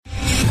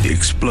The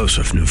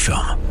explosive new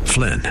film,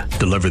 Flynn,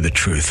 deliver the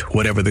truth,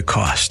 whatever the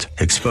cost,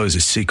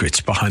 exposes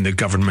secrets behind the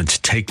government's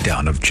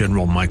takedown of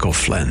General Michael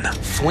Flynn.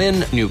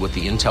 Flynn knew what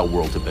the intel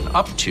world had been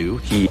up to.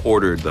 He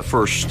ordered the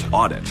first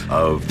audit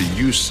of the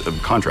use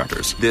of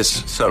contractors.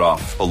 This set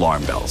off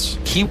alarm bells.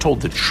 He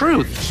told the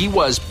truth. He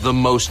was the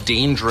most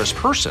dangerous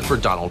person for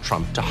Donald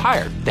Trump to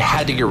hire. They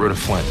had to get rid of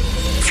Flynn.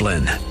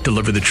 Flynn,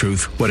 deliver the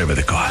truth, whatever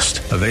the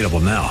cost. Available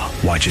now.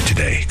 Watch it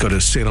today. Go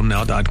to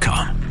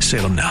salemnow.com.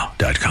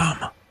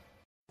 salemnow.com.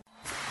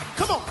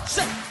 Come on,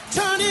 say,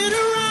 turn it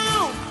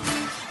around.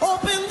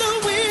 Open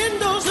the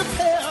windows of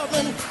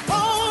heaven.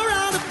 Pour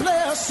out a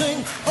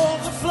blessing,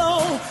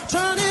 overflow.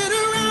 Turn it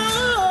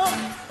around.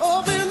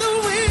 Open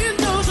the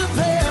windows of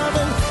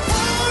heaven.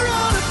 Pour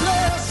out a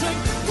blessing.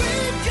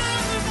 We've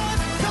got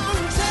enough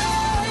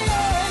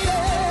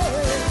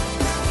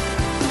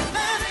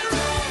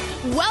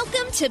contagion.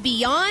 Welcome to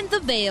Beyond the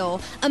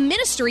Veil, a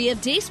ministry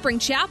of Dayspring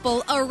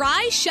Chapel.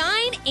 Arise,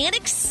 shine, and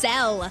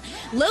excel.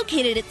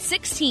 Located at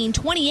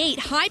 1628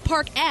 Hyde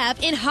Park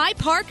Ave in Hyde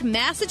Park,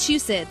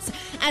 Massachusetts.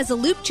 As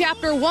Luke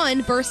chapter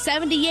 1, verse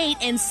 78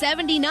 and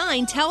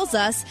 79 tells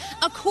us,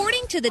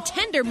 according to the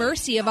tender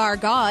mercy of our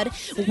God,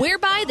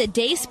 whereby the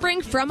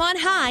dayspring from on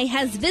high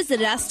has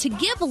visited us to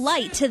give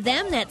light to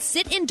them that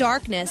sit in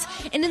darkness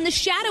and in the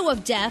shadow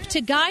of death,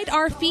 to guide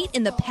our feet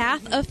in the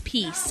path of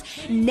peace.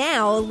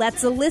 Now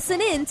let's listen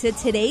in to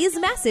today's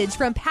message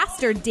from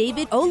Pastor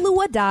David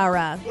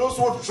Oluwadara. Those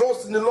who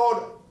trust in the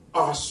Lord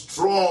are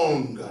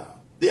strong.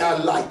 They are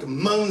like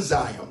Mount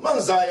Zion.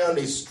 Mount Zion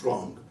is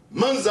strong.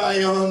 Mount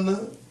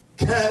Zion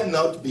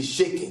cannot be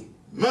shaken.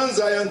 Mount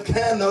Zion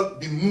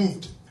cannot be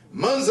moved.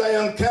 Mount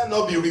Zion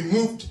cannot be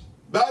removed.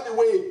 By the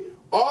way,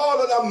 all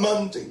other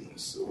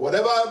mountains,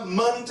 whatever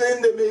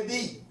mountain they may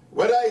be,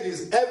 whether it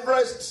is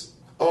Everest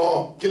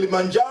or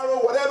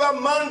Kilimanjaro,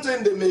 whatever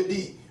mountain they may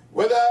be,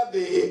 whether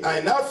they are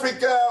in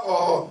Africa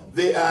or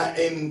they are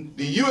in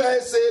the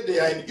USA, they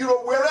are in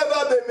Europe,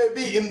 wherever they may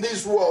be in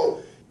this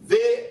world,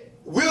 they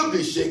will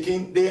be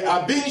shaking. They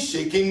are being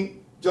shaken.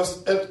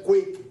 Just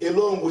earthquake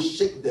alone will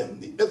shake them.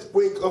 The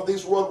earthquake of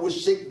this world will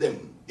shake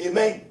them.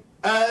 Amen.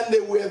 And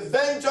they will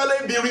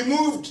eventually be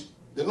removed.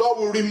 The Lord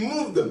will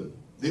remove them.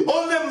 The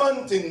only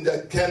mountain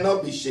that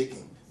cannot be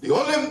shaken, the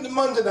only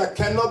mountain that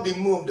cannot be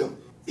moved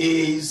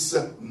is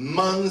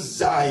Mount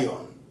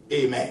Zion.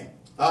 Amen.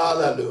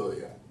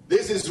 Hallelujah.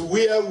 This is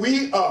where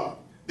we are.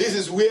 This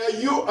is where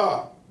you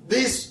are.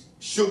 This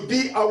should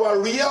be our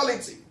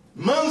reality.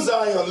 Mount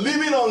Zion,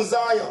 living on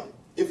Zion.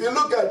 If you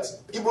look at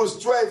Hebrews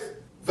 12,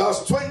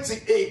 verse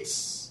 28,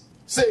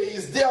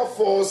 says,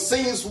 therefore,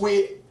 since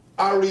we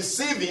are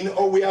receiving,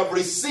 or we have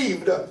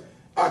received,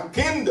 a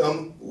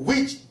kingdom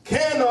which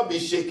cannot be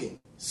shaken.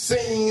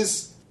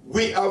 Since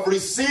we have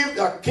received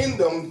a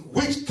kingdom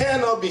which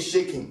cannot be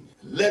shaken,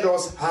 let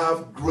us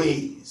have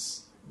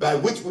grace, by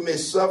which we may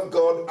serve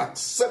God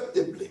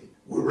acceptably,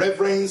 with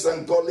reverence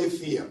and godly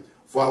fear.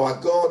 For our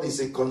God is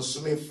a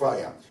consuming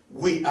fire.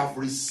 We have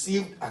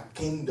received a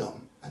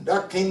kingdom, and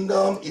that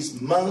kingdom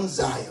is Mount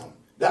Zion.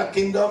 That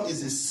kingdom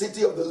is the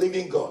city of the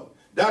living God.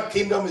 That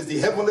kingdom is the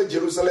heavenly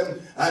Jerusalem,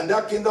 and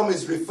that kingdom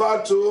is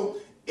referred to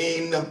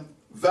in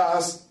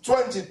verse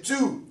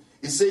 22.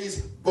 It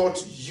says,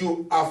 but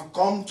you have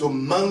come to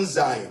Mount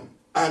Zion,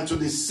 and to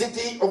the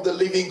city of the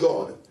living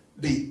God,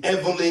 the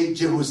heavenly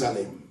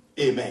Jerusalem.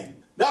 Amen.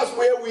 That's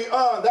where we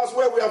are. That's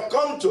where we have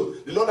come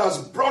to. The Lord has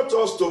brought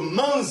us to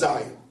Mount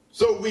Zion.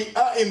 So we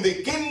are in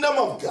the kingdom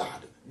of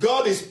God.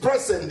 God is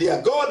present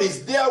there. God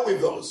is there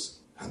with us.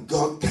 And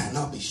God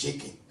cannot be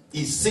shaken.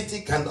 His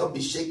city cannot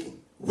be shaken.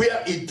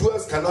 Where he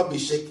dwells cannot be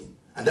shaken.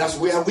 And that's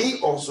where we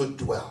also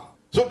dwell.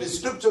 So the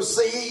scripture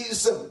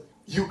says,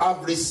 you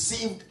have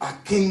received a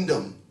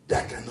kingdom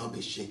that cannot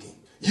be shaken.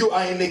 You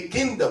are in a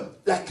kingdom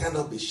that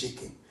cannot be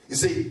shaken. You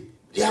see,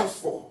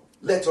 therefore,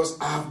 let us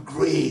have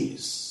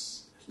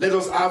grace. Let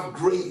us have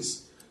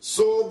grace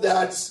so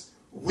that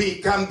we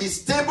can be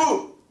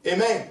stable.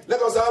 Amen.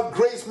 Let us have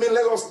grace. Mean,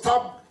 let us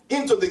tap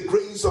into the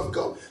grace of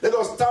God. Let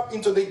us tap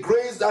into the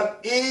grace that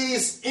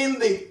is in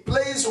the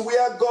place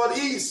where God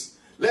is.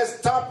 Let's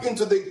tap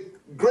into the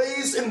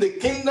grace in the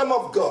kingdom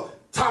of God.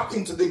 Tap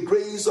into the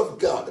grace of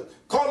God.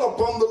 Call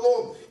upon the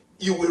Lord.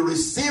 You will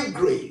receive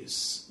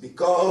grace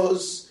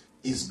because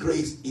his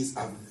grace is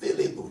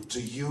available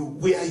to you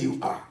where you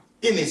are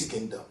in his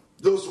kingdom.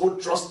 Those who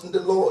trust in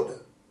the Lord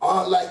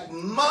are like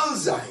Mount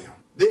Zion.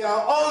 They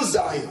are on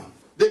Zion.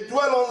 They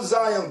dwell on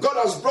Zion. God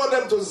has brought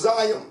them to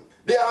Zion.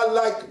 They are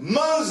like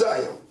Mount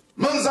Zion.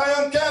 Mount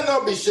Zion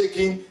cannot be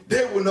shaken.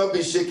 They will not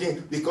be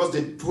shaken because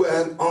they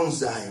dwell on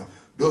Zion.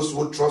 Those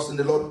who trust in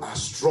the Lord are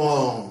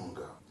strong.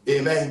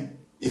 Amen.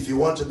 If you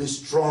want to be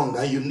strong,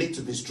 and you need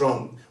to be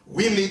strong,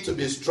 we need to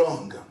be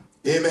strong.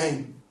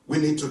 Amen. We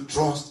need to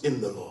trust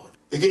in the Lord.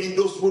 Again,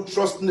 those who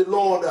trust in the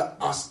Lord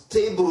are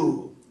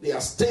stable. They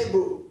are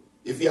stable.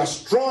 If you are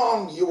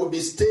strong, you will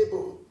be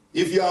stable.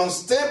 If you are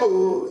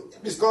unstable,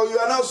 it's because you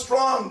are not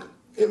strong.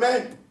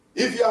 Amen.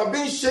 If you are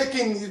being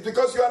shaken, it's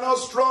because you are not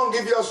strong.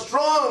 If you are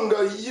strong,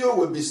 you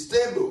will be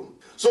stable.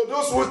 So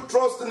those who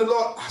trust in the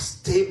Lord are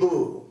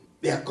stable.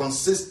 They are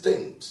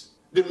consistent.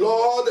 The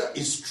Lord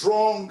is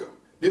strong.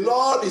 The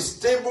Lord is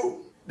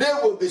stable. They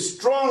will be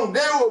strong.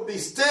 They will be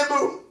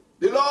stable.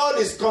 The Lord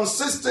is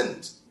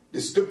consistent.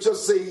 The scripture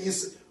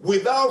says,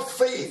 without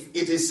faith,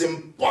 it is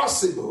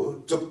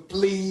impossible to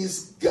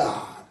please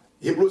God.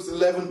 Hebrews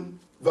 11,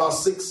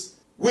 verse 6.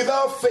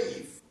 Without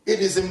faith, it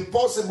is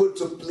impossible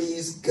to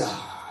please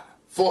God.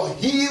 For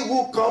he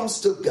who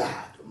comes to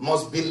God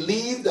must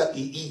believe that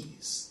he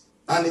is,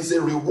 and is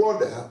a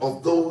rewarder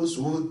of those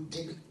who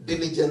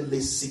diligently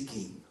seek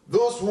him.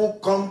 Those who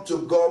come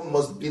to God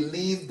must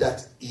believe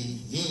that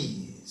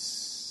he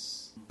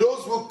is.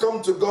 Those who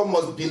come to God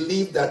must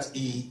believe that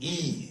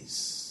he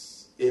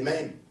is.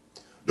 Amen.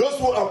 Those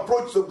who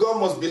approach to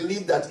God must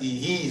believe that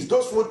he is.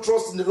 Those who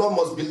trust in the Lord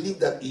must believe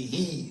that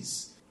he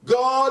is.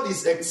 God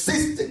is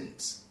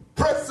existent,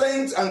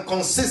 present, and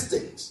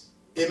consistent.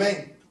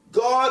 Amen.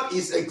 God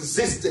is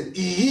existent.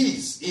 He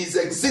is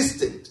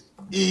existent.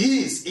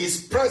 He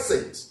is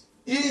present.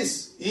 He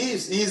is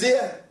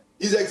here.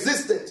 He's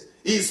existent.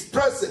 He is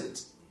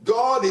present.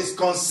 God is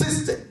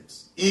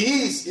consistent.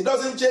 He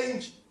doesn't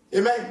change.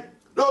 Amen.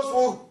 Those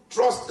who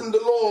trust in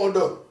the Lord,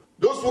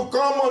 those who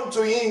come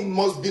unto him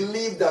must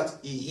believe that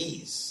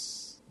he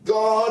is.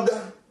 God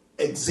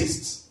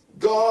exists.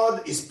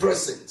 God is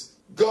present.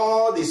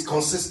 God is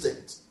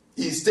consistent.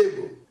 He is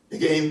stable.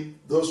 Again,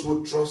 those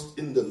who trust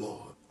in the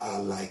Lord are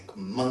like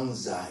Mount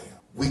Zion,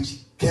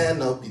 which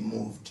cannot be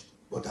moved,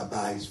 but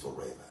abides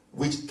forever,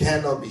 which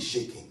cannot be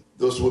shaken.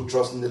 Those who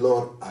trust in the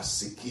Lord are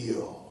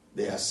secure.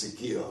 They are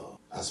secure.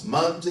 As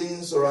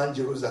mountains around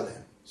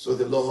Jerusalem, so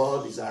the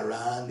Lord is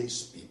around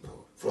his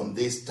people from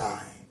this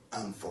time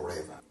and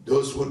forever.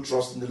 Those who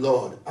trust in the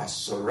Lord are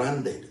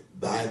surrounded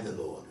by the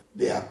Lord.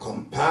 They are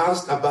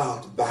compassed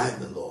about by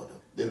the Lord.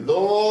 The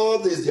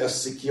Lord is their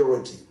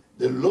security.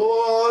 The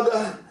Lord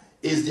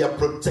is their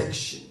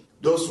protection.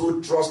 Those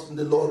who trust in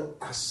the Lord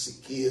are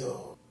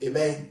secure.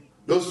 Amen.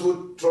 Those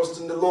who trust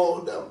in the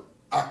Lord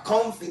are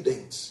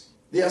confident.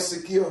 They are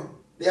secure.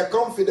 They are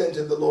confident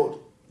in the Lord.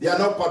 They are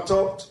not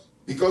perturbed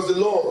because the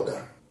Lord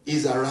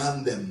is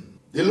around them.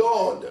 The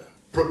Lord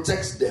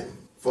protects them.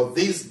 For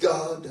this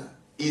God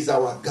is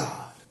our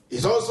God.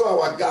 He's also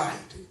our guide.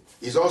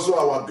 He's also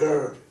our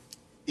gird.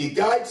 He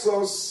guides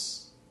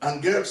us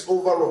and girds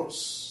over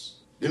us.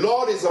 The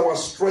Lord is our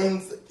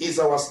strength, is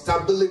our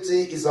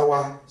stability, is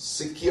our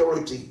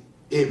security.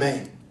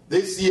 Amen.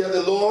 This year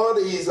the Lord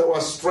is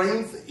our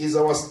strength, is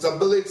our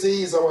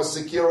stability, is our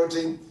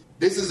security.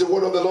 This is the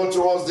word of the Lord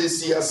to us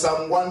this year.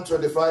 Psalm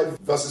 125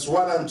 verses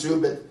 1 and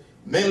 2, but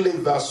mainly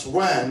verse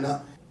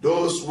 1.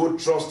 Those who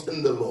trust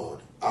in the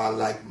Lord are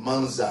like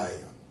Mount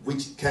Zion,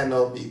 which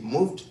cannot be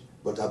moved,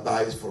 but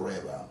abides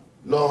forever.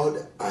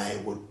 Lord, I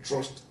will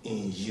trust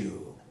in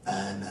you,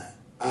 and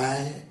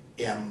I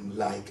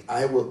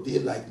will be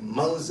like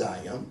Mount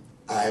Zion.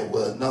 I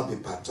will not be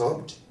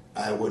perturbed.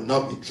 I will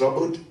not be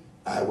troubled.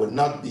 I will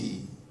not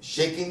be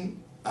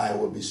shaken. I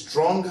will be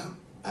strong.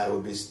 I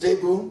will be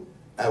stable.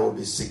 I will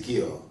be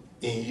secure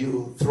in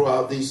you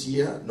throughout this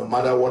year, no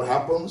matter what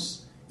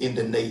happens, in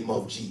the name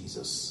of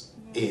Jesus.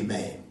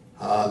 Amen.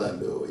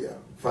 Hallelujah.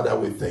 Father,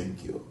 we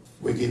thank you.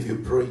 We give you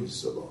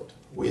praise, O Lord.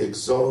 We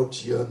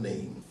exalt your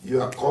name.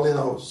 You are calling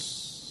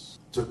us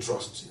to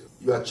trust you.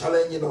 You are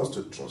challenging us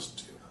to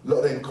trust you.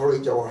 Lord,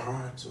 encourage our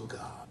hearts, O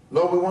God.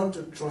 Lord, we want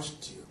to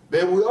trust you.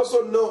 But we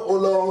also know, O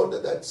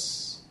Lord, that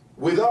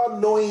without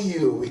knowing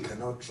you, we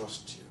cannot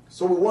trust you.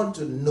 So we want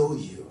to know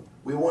you.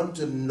 We want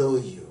to know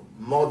you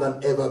more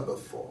than ever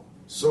before,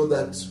 so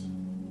that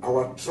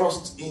our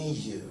trust in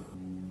you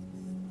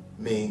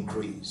may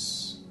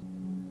increase.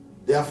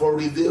 Therefore,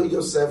 reveal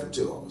yourself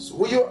to us.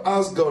 Will you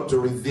ask God to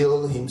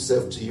reveal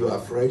himself to you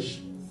afresh?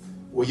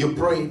 Will you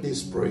pray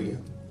this prayer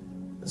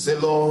and say,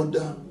 Lord,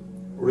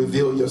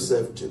 reveal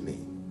yourself to me.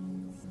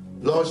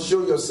 Lord,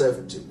 show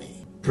yourself to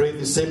me. Pray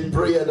the same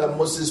prayer that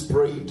Moses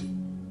prayed.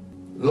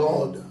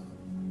 Lord,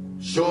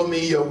 show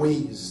me your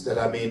ways that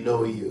I may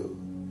know you.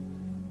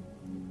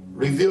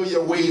 Reveal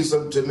your ways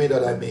unto me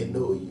that I may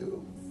know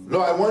you.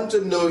 Lord, I want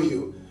to know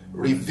you.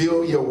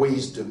 Reveal your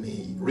ways to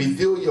me.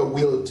 Reveal your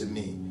will to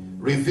me.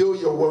 Reveal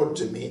your word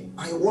to me.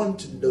 I want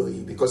to know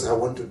you because I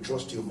want to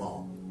trust you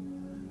more.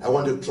 I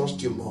want to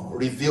trust you more.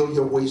 Reveal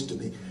your ways to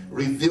me.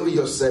 Reveal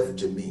yourself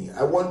to me.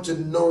 I want to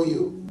know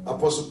you.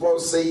 Apostle Paul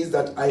says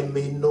that I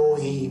may know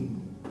him.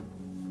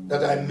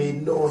 That I may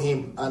know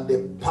him and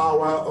the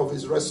power of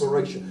his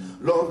resurrection.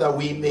 Lord, that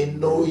we may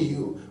know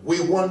you.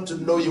 We want to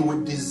know you.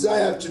 We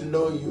desire to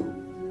know you.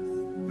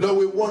 Lord,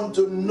 we want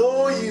to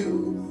know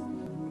you.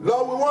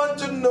 Lord, we want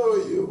to know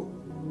you.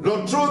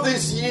 Lord, through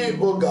this year,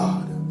 oh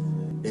God,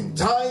 in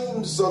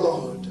times, oh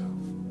Lord,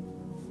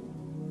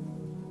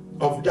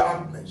 of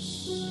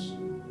darkness,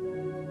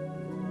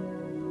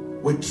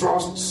 we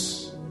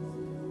trust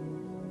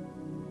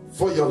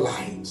for your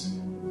light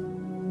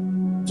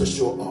to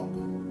show up.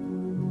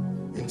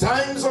 In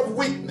times of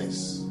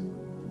weakness,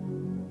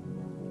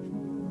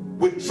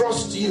 we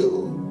trust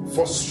you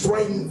for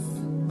strength,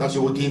 that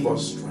you will give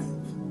us strength.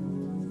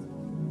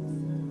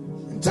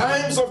 In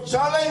times of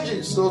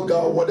challenges, oh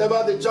God,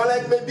 whatever the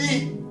challenge may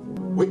be,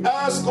 We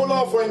ask, O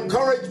Lord, for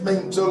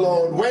encouragement, O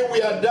Lord. When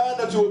we are down,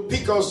 that you will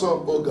pick us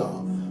up, O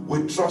God.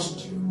 We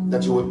trust you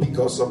that you will pick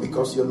us up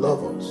because you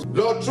love us.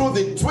 Lord, through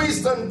the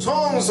twists and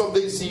turns of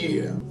this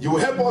year, you will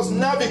help us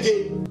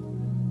navigate.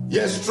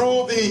 Yes,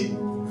 through the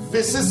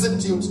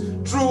vicissitudes,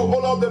 through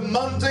all of the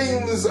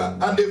mountains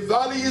and the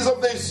valleys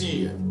of this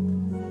year,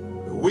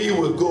 we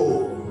will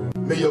go.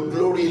 May your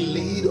glory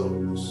lead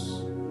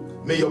us.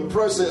 May your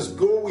presence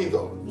go with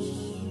us.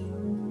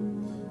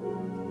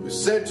 You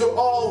said to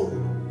all,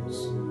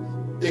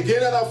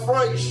 again and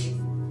afresh,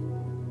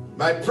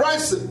 my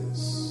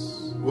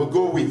presence will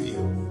go with you,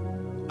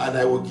 and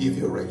I will give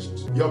you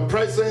rest. Your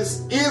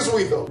presence is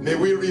with us. May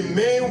we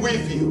remain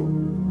with you.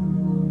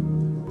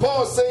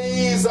 Paul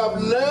says,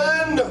 I've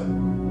learned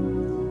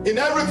in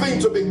everything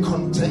to be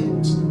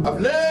content.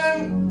 I've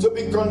learned to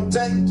be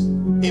content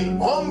in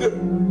hunger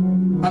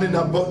and in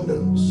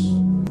abundance.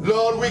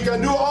 Lord, we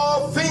can do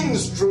all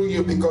things through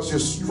you because you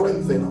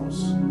strengthen us.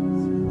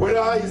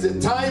 Whether it's a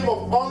time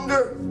of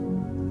hunger,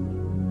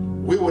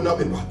 we will not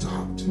be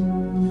perturbed.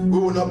 We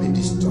will not be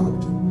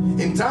disturbed.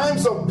 In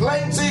times of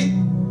plenty,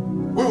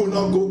 we will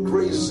not go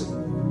crazy.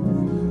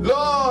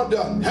 Lord,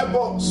 help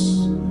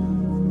us.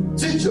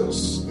 Teach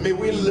us. May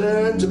we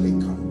learn to be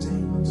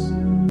content.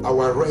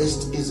 Our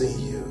rest is in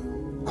you.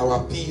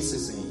 Our peace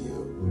is in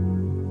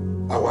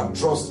you. Our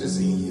trust is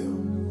in you.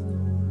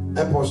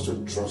 Help us to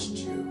trust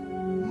you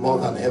more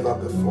than ever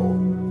before.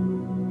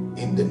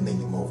 In the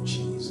name of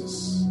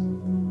Jesus.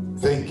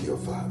 Thank you,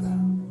 Father.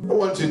 I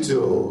want you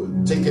to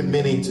take a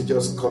minute to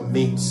just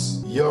commit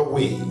your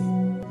way.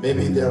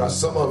 Maybe there are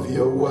some of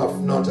you who have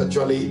not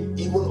actually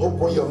even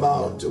opened your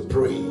mouth to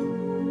pray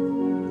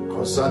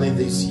concerning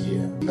this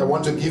year. I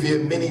want to give you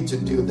a minute to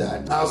do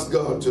that. Ask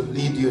God to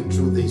lead you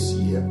through this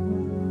year.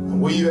 And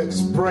will you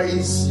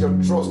express your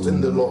trust in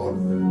the Lord?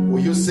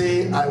 Will you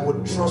say, I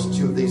will trust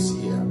you this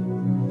year?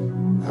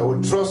 I will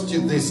trust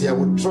you this year. I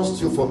will trust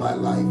you for my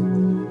life.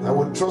 I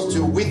will trust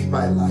you with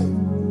my life.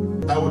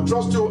 I will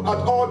trust you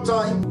at all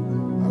times.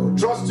 I will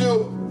trust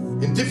you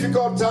in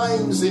difficult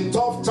times, in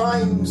tough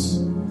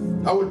times.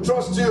 I will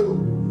trust you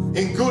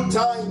in good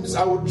times.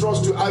 I will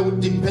trust you. I will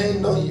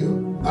depend on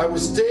you. I will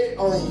stay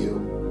on you.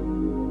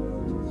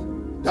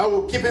 I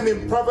will keep him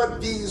in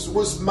perfect peace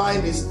whose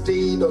mind is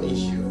stayed on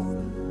you.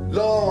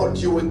 Lord,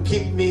 you will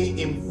keep me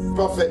in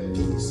perfect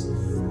peace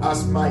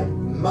as my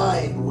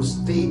mind will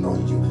stay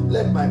on you.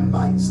 Let my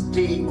mind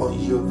stay on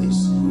you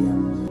this year.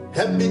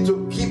 Help me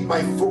to keep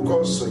my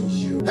focus on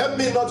you. Help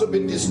me not to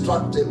be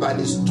distracted by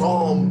the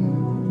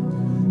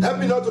storm. Help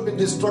me not to be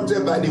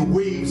distracted by the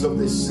waves of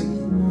the sea,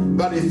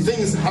 by the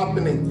things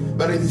happening,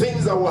 by the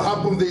things that will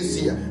happen this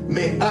year.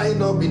 May I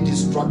not be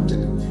distracted.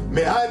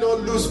 May I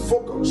not lose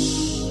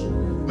focus.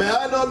 May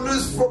I not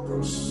lose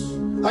focus.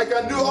 I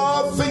can do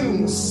all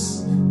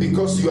things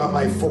because you are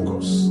my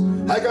focus.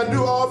 I can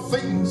do all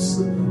things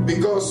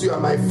because you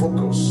are my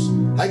focus.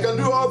 I can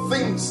do all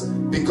things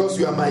because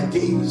you are my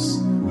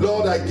gaze.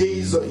 Lord, I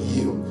gaze on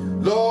you.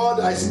 Lord,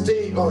 I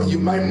stay on you.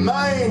 My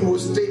mind will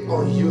stay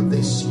on you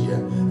this year,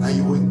 and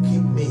you will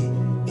keep me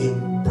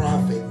in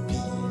perfect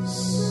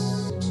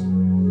peace.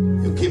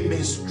 You keep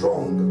me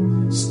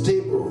strong,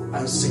 stable,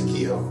 and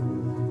secure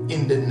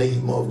in the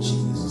name of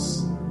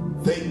Jesus.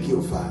 Thank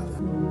you, Father.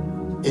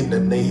 In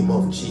the name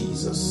of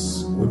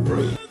Jesus, we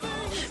pray.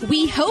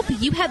 We hope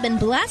you have been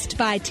blessed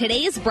by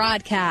today's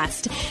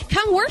broadcast.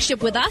 Come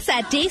worship with us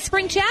at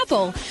Dayspring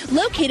Chapel,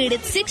 located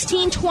at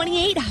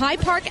 1628 High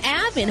Park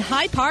Ave in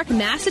High Park,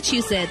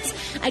 Massachusetts.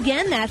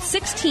 Again, that's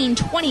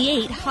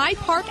 1628 High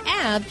Park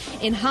Ave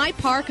in High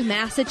Park,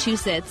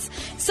 Massachusetts.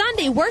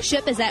 Sunday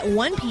worship is at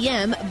 1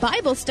 p.m.,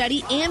 Bible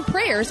study and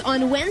prayers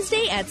on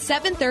Wednesday at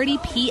 7:30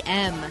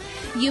 p.m.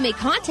 You may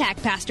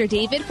contact Pastor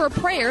David for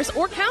prayers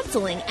or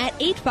counseling at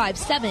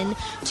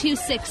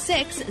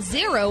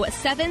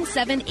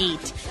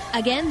 857-266-0778.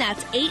 Again,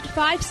 that's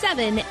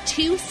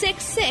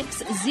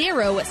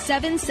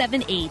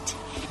 857-266-0778.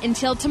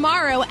 Until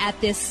tomorrow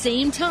at this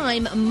same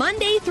time,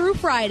 Monday through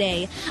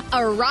Friday,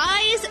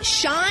 arise,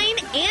 shine,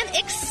 and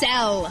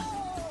excel.